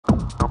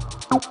Very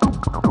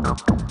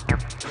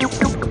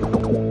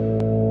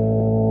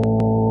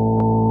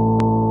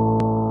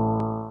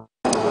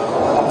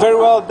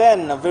well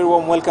then, a very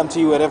warm welcome to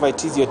you wherever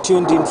it is you're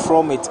tuned in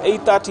from. It's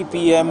 8:30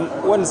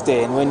 p.m.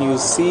 Wednesday, and when you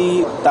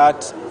see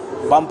that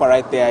bumper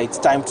right there, it's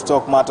time to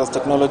talk matters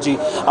technology.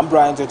 I'm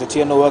Brian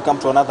KTN. Welcome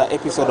to another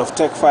episode of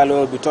Techfile, where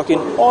we'll be talking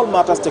all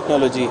matters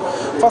technology.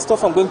 First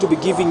off, I'm going to be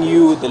giving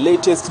you the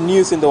latest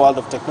news in the world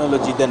of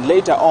technology. Then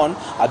later on,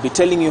 I'll be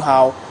telling you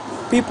how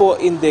people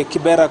in the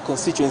Kibera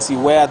constituency,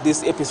 where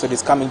this episode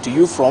is coming to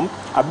you from,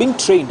 are being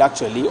trained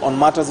actually on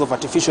matters of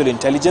artificial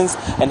intelligence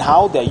and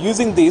how they're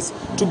using this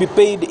to be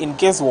paid in,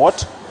 guess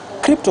what,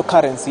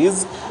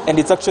 cryptocurrencies, and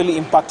it's actually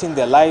impacting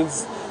their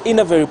lives in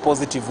a very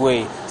positive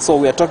way. So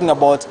we are talking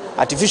about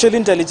artificial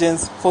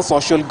intelligence for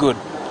social good.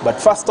 But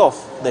first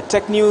off, the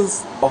tech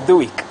news of the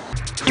week.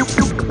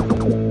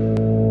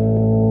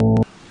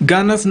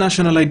 Ghana's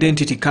national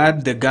identity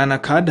card, the Ghana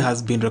card,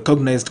 has been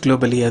recognized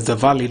globally as a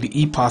valid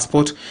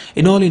e-passport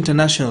in all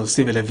international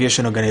civil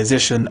aviation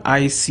organization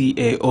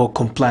ICAO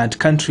compliant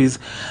countries,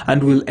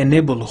 and will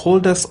enable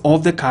holders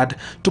of the card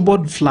to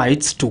board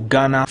flights to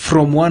Ghana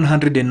from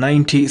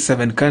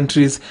 197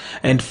 countries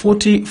and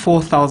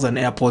 44,000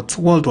 airports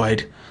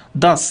worldwide.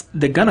 Thus,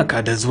 the Ghana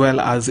card, as well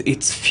as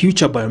its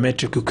future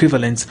biometric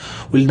equivalents,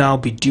 will now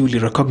be duly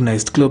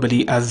recognized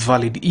globally as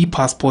valid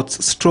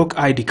e-passports stroke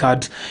ID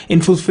cards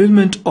in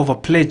fulfillment of a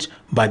pledge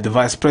by the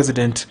Vice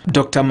President,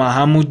 Dr.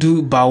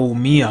 Mahamudu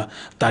Bawumia,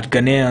 that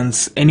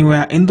Ghanaians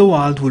anywhere in the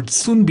world would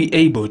soon be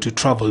able to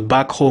travel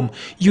back home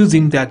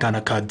using their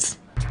Ghana cards.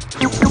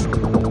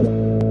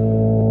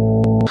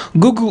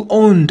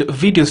 Google-owned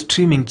video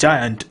streaming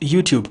giant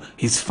YouTube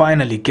is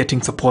finally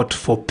getting support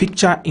for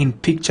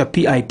picture-in-picture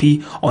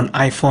PIP on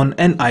iPhone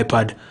and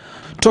iPad.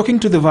 Talking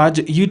to The Verge,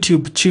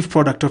 YouTube Chief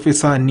Product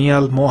Officer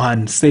Neil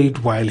Mohan said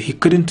while he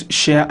couldn't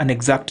share an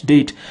exact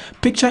date,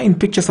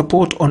 picture-in-picture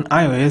support on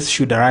iOS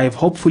should arrive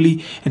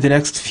hopefully in the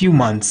next few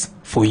months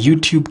for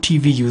YouTube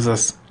TV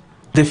users.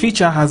 The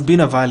feature has been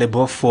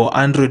available for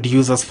Android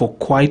users for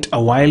quite a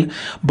while,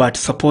 but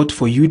support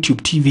for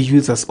YouTube TV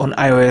users on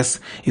iOS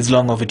is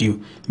long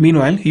overdue.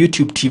 Meanwhile,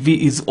 YouTube TV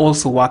is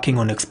also working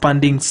on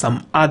expanding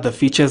some other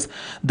features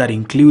that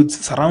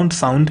includes surround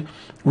sound,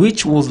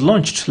 which was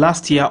launched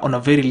last year on a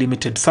very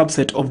limited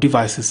subset of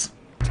devices.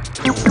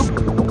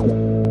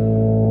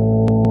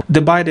 The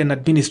Biden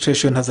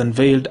administration has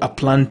unveiled a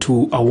plan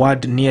to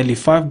award nearly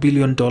 $5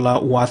 billion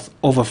worth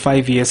over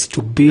 5 years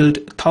to build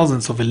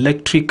thousands of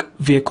electric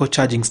vehicle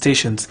charging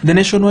stations. The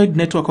nationwide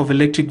network of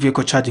electric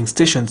vehicle charging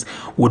stations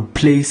would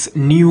place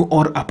new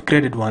or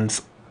upgraded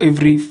ones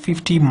every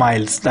 50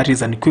 miles, that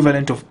is an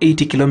equivalent of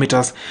 80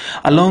 kilometers,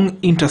 along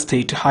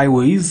interstate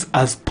highways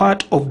as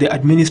part of the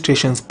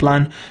administration's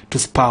plan to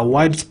spur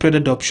widespread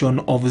adoption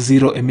of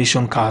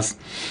zero-emission cars.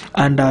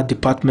 Under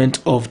Department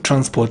of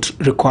Transport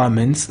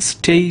requirements,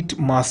 state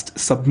must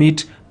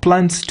submit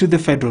plans to the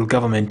federal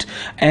government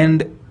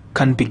and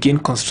can begin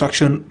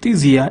construction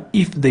this year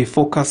if they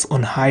focus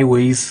on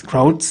highways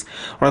routes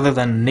rather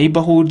than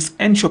neighborhoods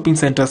and shopping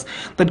centers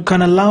that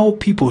can allow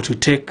people to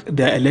take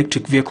their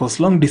electric vehicles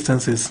long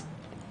distances.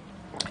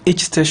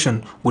 Each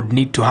station would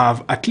need to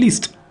have at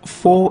least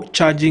 4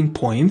 charging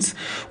points,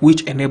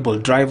 which enable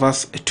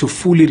drivers to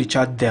fully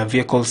recharge their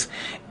vehicles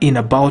in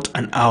about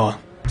an hour.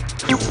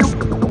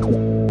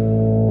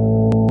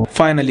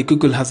 Finally,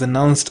 Google has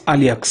announced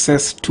early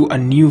access to a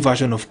new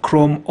version of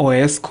Chrome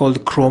OS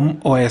called Chrome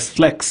OS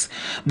Flex.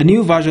 The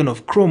new version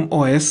of Chrome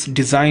OS,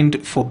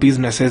 designed for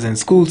businesses and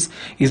schools,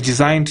 is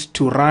designed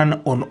to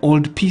run on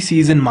old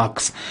PCs and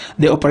Macs.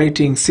 The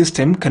operating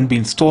system can be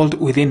installed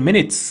within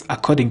minutes,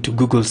 according to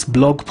Google's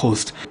blog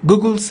post.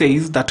 Google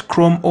says that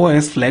Chrome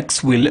OS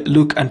Flex will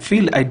look and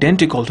feel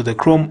identical to the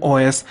Chrome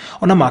OS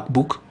on a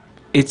MacBook.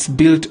 It's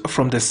built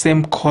from the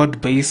same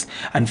code base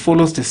and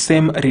follows the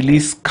same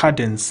release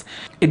cadence.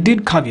 It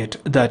did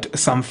caveat that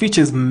some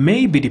features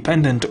may be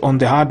dependent on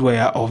the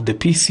hardware of the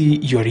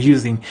PC you are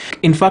using.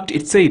 In fact,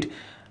 it said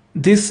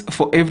this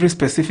for every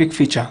specific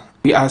feature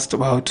we asked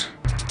about.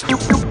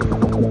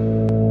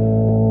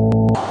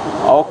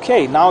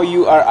 Okay, now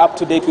you are up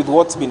to date with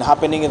what's been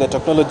happening in the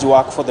technology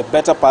work for the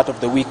better part of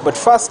the week. But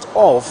first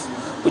off,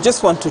 we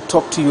just want to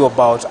talk to you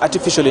about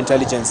artificial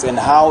intelligence and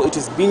how it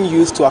is being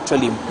used to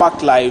actually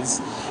impact lives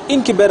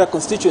in Kibera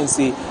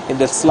constituency in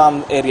the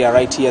slum area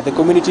right here. The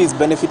community is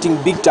benefiting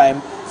big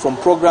time from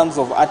programs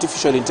of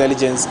artificial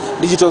intelligence.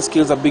 Digital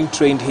skills are being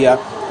trained here.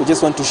 We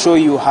just want to show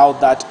you how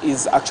that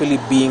is actually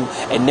being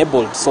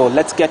enabled. So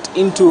let's get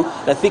into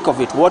the thick of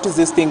it. What is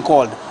this thing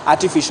called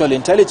artificial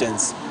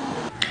intelligence?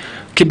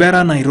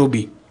 Kibera,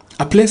 Nairobi.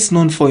 A place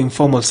known for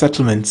informal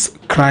settlements,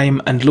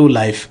 crime and low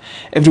life.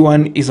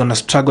 Everyone is on a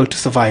struggle to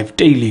survive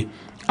daily.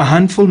 A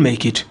handful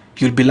make it.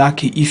 You'll be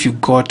lucky if you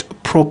got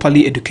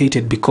properly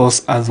educated,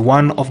 because as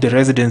one of the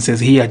residences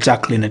here,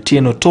 Jacqueline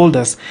Atieno, told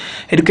us,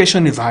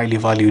 education is highly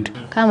valued.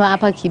 Kama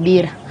hapa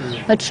Kibera,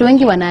 watu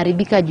wengi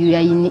wanaharibika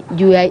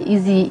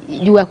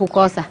juu ya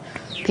kukosa.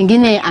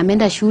 Pengine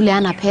ameenda shule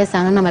hana pesa,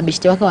 anaona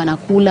mabeshte wake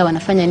wanakula,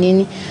 wanafanya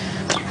nini?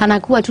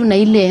 Anakuwa tu na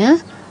ile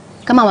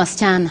kama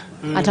wasichana.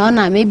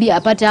 ataona maybe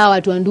apate hawa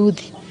watu wa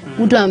nduthi,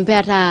 mtu ampe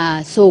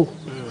hata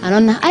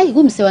anaona ai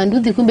huyu mse wa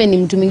nduthi kumbe ni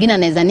mtu mwingine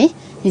anaweza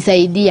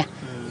nisaidia.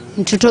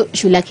 Mtoto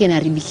shule yake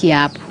inaribikia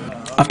hapo.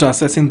 After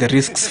assessing the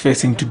risks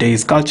facing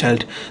today's girl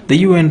child,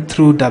 the UN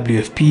through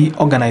WFP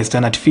organized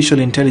an artificial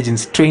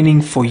intelligence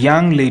training for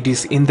young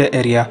ladies in the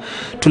area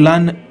to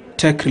learn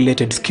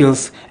tech-related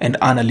skills and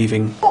earn a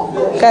living.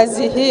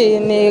 Kazi hii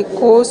ni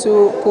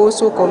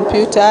kuhusu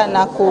kompyuta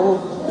na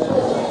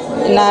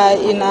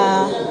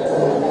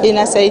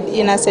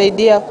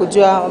inasaidia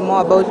kujua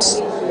more about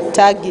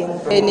tagging.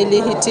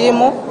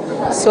 Nilihitimu,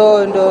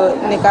 so ndo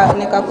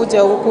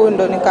nikakuja huku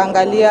ndo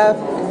nikaangalia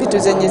vitu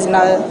zenye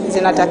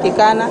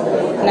zinatakikana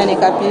na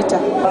nikapita.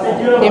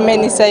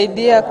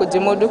 Imenisaidia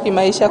kujimudu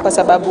kimaisha kwa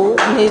sababu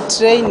ni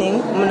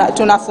training,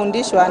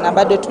 tunafundishwa na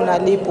bado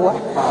tunalipwa.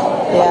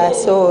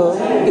 So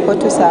iko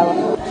tu sawa.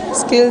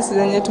 Skills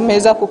zenye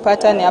tumeweza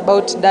kupata ni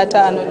about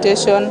data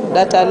annotation,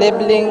 data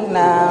labeling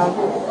na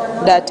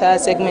data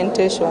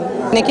segmentation.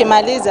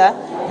 Nikimaliza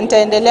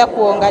nitaendelea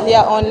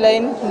kuangalia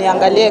online,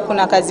 niangalie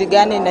kuna kazi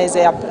gani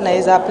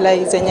naweza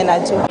apply zenye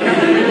najua.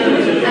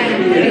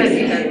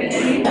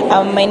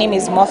 My name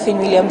is Muffin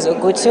Williams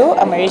Ogutu.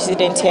 I'm a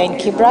resident here in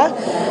Kibera.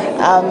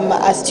 I'm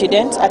a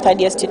student, a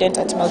third-year student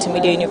at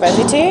Multimedia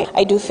University.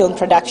 I do film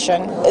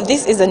production.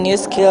 This is a new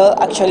skill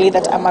actually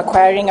that I'm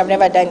acquiring. I've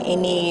never done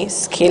any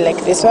skill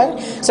like this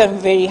one, so I'm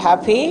very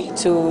happy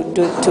to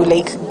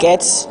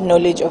get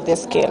knowledge of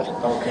this skill.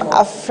 Okay.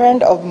 A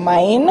friend of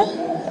mine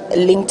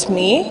linked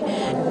me,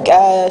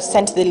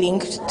 sent the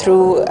link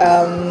through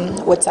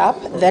WhatsApp.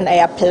 Then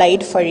I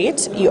applied for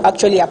it. You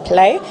actually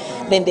apply,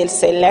 then they'll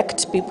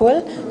select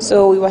people.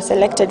 So we were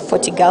selected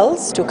 40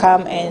 girls to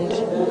come and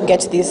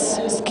get this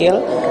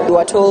skill. We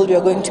were told we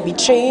are going to be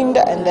trained,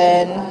 and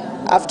then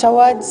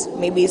afterwards,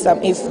 maybe if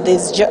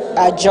there's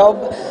a job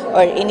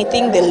or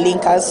anything, they'll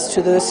link us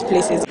to those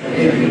places.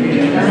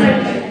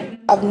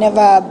 I've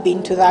never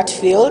been to that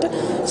field,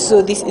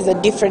 so this is a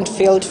different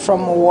field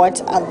from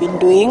what I've been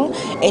doing,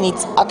 and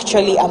it's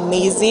actually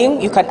amazing.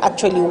 You can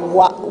actually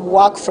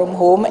work from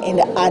home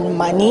and earn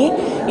money.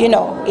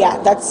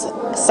 That's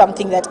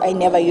something that I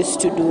never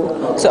used to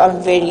do, so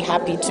I'm very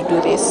happy to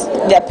do this.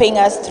 They're paying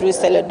us through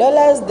cellular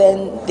dollars,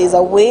 then there's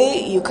a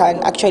way you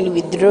can actually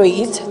withdraw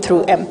it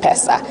through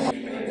M-Pesa.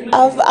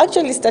 I've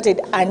actually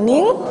started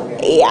earning,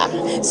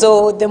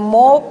 so the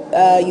more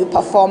you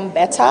perform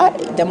better,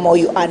 the more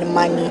you earn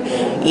money,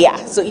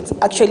 so it's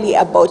actually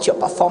about your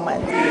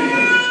performance.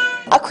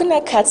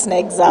 Hakuna cuts na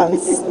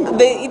exams.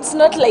 It's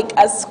not like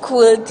a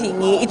school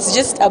thingy, it's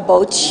just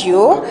about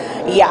you.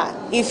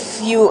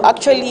 If you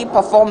actually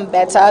perform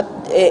better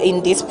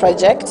in this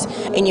project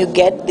and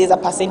there's a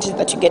percentage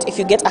that you get. If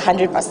you get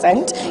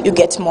 100%, you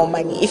get more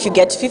money. If you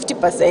get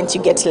 50%,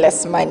 you get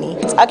less money.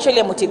 It's actually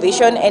a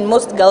motivation, and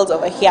most girls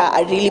over here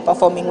are really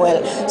performing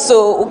well.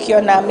 So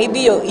ukiona,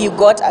 maybe you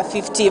got a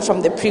 50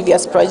 from the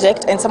previous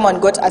project and someone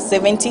got a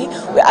 70,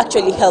 we're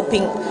actually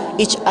helping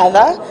each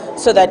other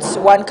so that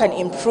one can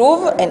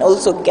improve and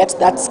also get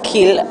that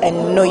skill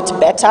and know it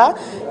better.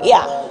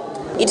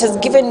 It has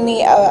given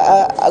me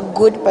a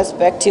good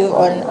perspective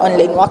on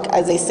online work,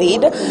 as I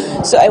said.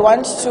 So I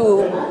want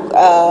to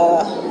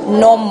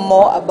know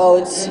more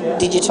about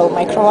digital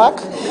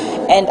microwork,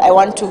 and I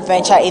want to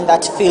venture in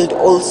that field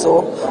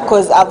also,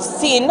 because I've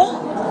seen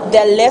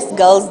there are less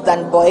girls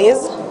than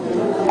boys.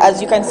 As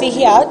you can see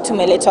here,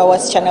 tumeletwa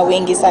wasichana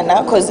wengi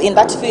sana, because in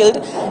that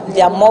field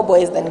there are more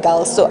boys than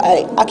girls. So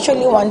I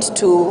actually want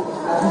to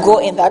go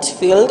in that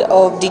field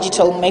of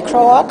digital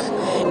microwork,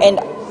 and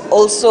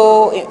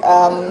also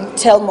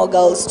tell more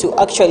girls to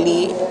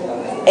actually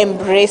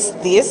embrace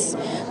this,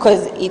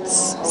 because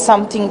it's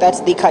something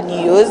that they can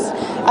use.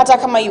 Hata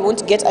kama you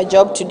won't get a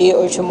job today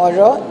or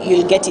tomorrow,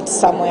 you'll get it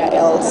somewhere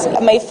else.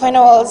 My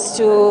final words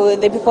to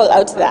the people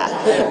out there: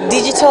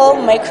 digital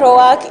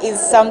microwork is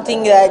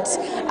something that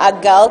a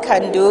girl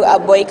can do, a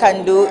boy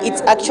can do.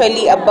 It's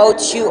actually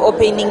about you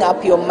opening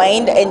up your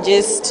mind, and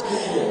just,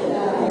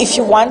 if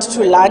you want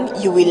to learn,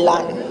 you will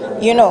learn.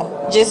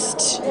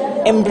 Just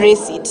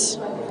embrace it.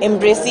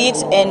 Embrace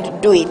it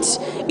and do it.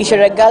 If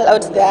you're a girl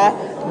out there,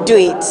 do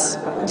it.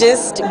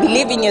 Just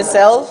believe in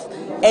yourself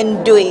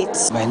and do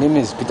it. My name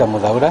is Peter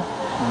Mudaura.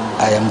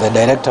 I am the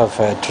Director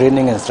of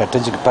Training and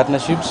Strategic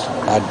Partnerships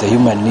at the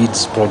Human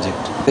Needs Project.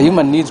 The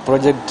Human Needs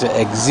Project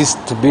exists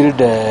to build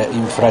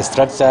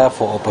infrastructure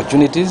for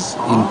opportunities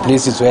in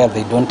places where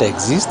they don't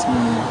exist.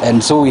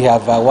 And so we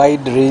have a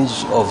wide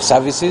range of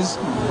services,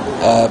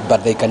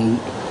 but they can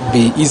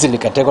be easily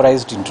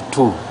categorized into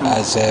two,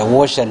 as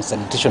wash and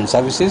sanitation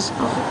services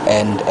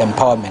and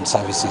empowerment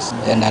services.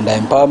 And under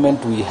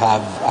empowerment, we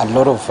have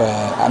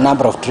a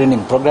number of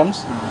training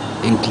programs,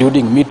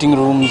 including meeting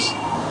rooms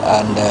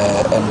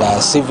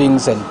and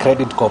savings and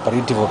credit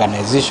cooperative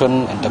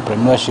organization,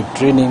 entrepreneurship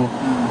training,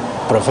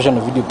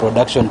 professional video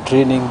production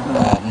training,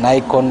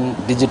 Nikon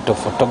digital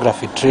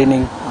photography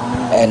training,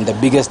 and the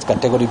biggest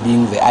category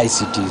being the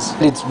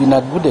ICTs. It's been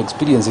a good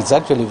experience. It's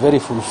actually very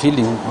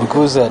fulfilling,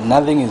 because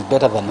nothing is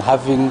better than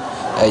having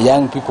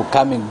young people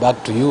coming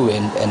back to you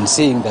and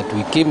saying that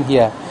we came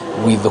here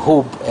with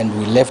hope and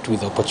we left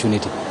with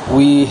opportunity.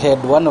 We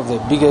had one of the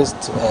biggest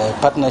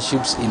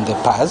partnerships in the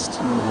past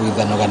with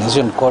an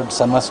organization called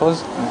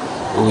Summersource.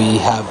 We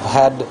have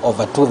had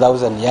over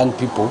 2,000 young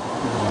people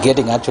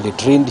getting actually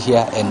trained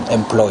here and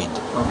employed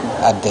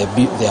at their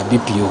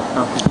BPO.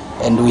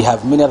 And we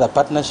have many other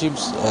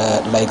partnerships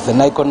like the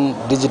Nikon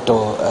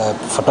digital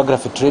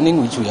photography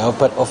training, which we are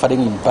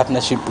offering in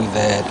partnership with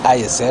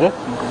ISL.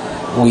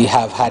 We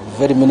have had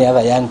very many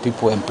other young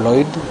people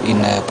employed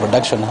in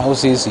production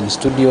houses, in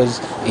studios,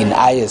 in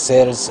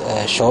ISL's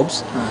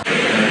shops.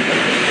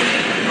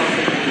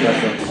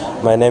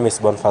 My name is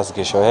Bonfas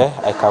Gishohe.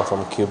 I come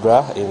from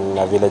Kibera in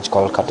a village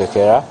called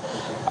Kibera.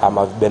 I'm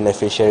a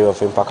beneficiary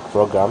of Impact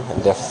Program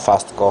in the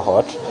first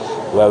cohort,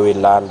 where we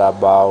learned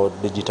about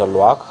digital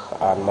work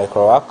and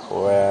micro work,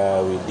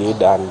 where we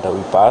did and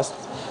we passed.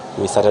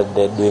 We started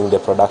doing the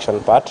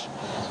production part,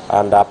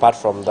 and apart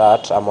from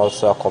that, I'm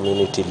also a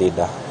community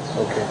leader.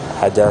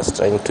 I just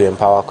trying to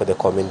empower the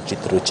community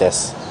through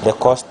chess. The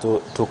course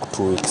took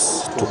 2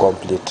 weeks to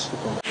complete.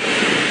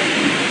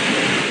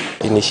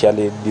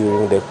 Initially,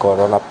 during the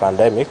corona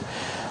pandemic,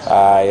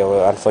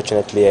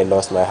 unfortunately I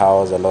lost my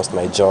house, I lost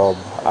my job,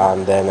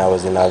 and then I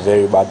was in a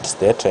very bad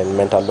state and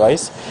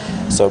mental-wise.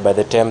 So by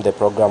the time the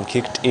program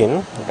kicked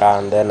in,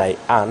 and then I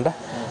earned,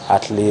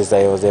 at least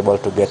I was able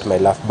to get my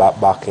life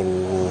back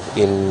in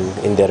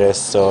the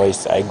rest. So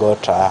I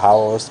got a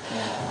house.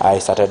 I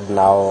started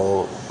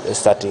now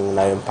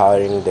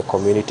empowering the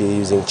community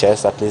using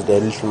chess, at least the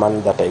little money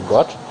that I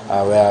got,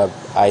 where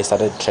I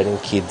started training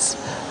kids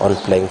on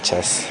playing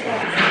chess.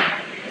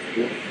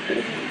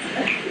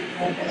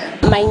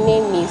 My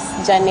name is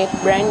Janet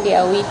Brandy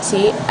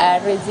Awiti, a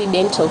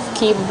resident of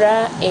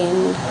Kibera,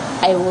 and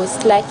I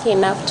was lucky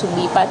enough to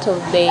be part of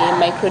the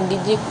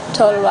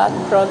micro-digital work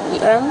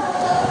program,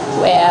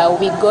 where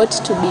we got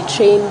to be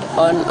trained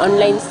on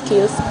online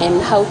skills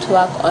and how to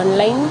work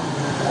online.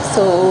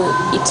 So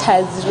it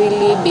has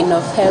really been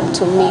of help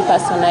to me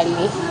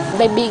personally.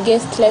 The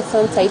biggest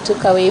lessons I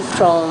took away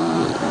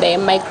from the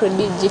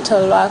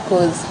micro-digital work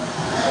was,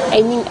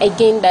 I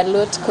gained a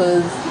lot,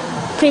 because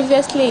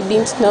previously I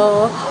didn't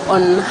know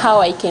on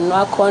how I can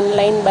work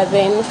online, but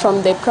then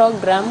from the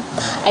program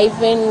I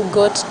even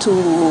got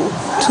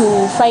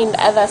to find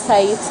other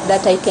sites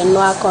that I can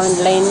work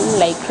online,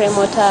 like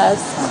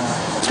remoters.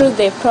 Through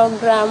the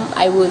program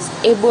I was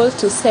able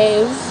to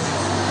save,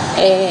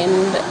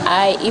 and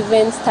I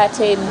even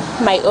started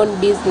my own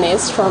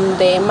business from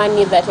the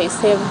money that I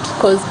saved,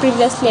 because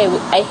previously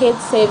I had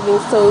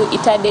savings, so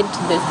it added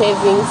to the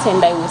savings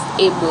and I was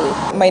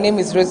able. My name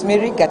is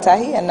Rosemary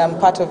Gatahi, and I'm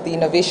part of the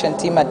innovation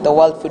team at the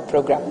World Food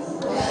Program.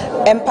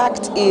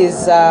 Impact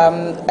is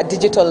a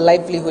digital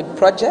livelihood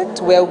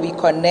project where we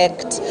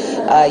connect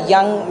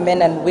young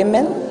men and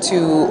women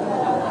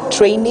to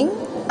training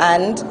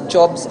and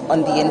jobs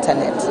on the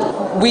internet.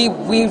 We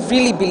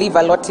really believe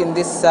a lot in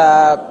this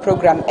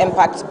program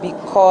Impact,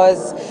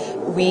 because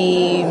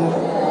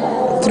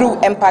through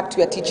Impact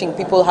we are teaching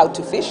people how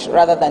to fish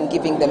rather than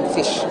giving them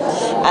fish.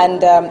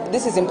 And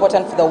this is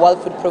important for the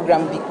World Food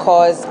Program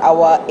because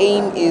our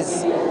aim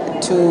is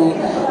to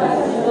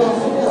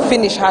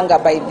finish hunger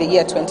by the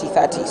year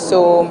 2030.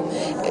 So,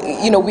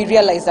 we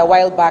realized a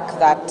while back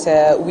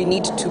that we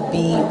need to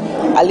be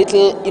a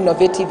little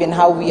innovative in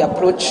how we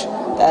approach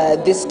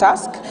this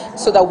task,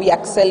 so that we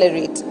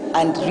accelerate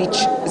and reach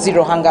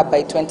zero hunger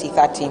by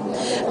 2030.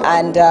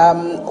 And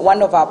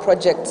one of our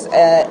projects,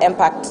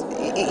 Impact,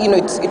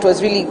 it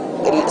was really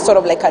sort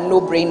of like a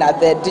no-brainer.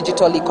 The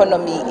digital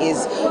economy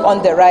is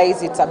on the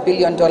rise. It's $1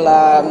 billion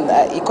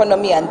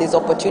economy, and there's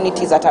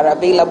opportunities that are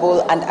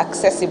available and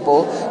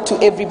accessible to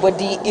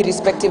everybody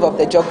irrespective of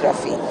the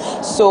geography.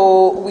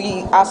 So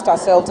we asked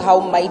ourselves, how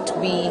might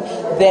we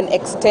then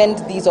extend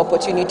these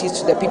opportunities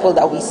to the people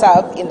that we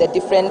serve in the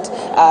different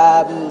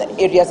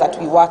areas that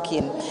we work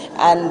in.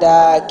 And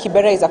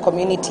Kibera is a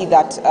community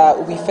that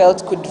we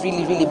felt could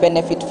really, really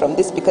benefit from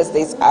this, because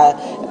there's a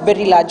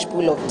very large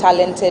pool of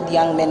talented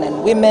young men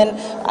and women,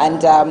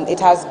 and it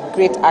has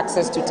great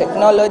access to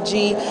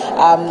technology.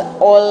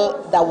 All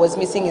that was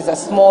missing is a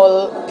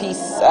small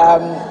piece,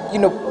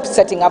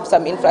 setting up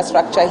some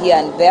infrastructure here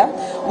and there,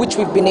 which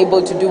we've been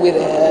able to do with,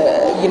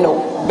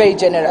 very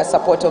generous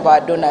support of our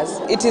donors.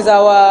 It is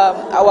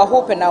our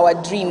hope and our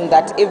dream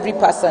that every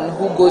person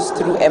who goes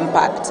through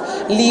Impact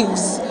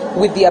lives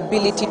with the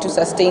ability to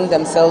sustain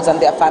themselves and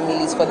their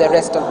families for the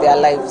rest of their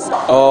lives.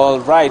 All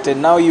right,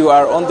 and now you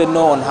are on the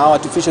know on how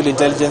artificial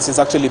intelligence is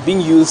actually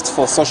being used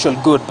for social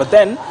good. But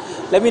then,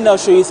 let me now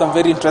show you some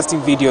very interesting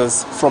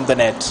videos from the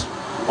net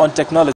on technology.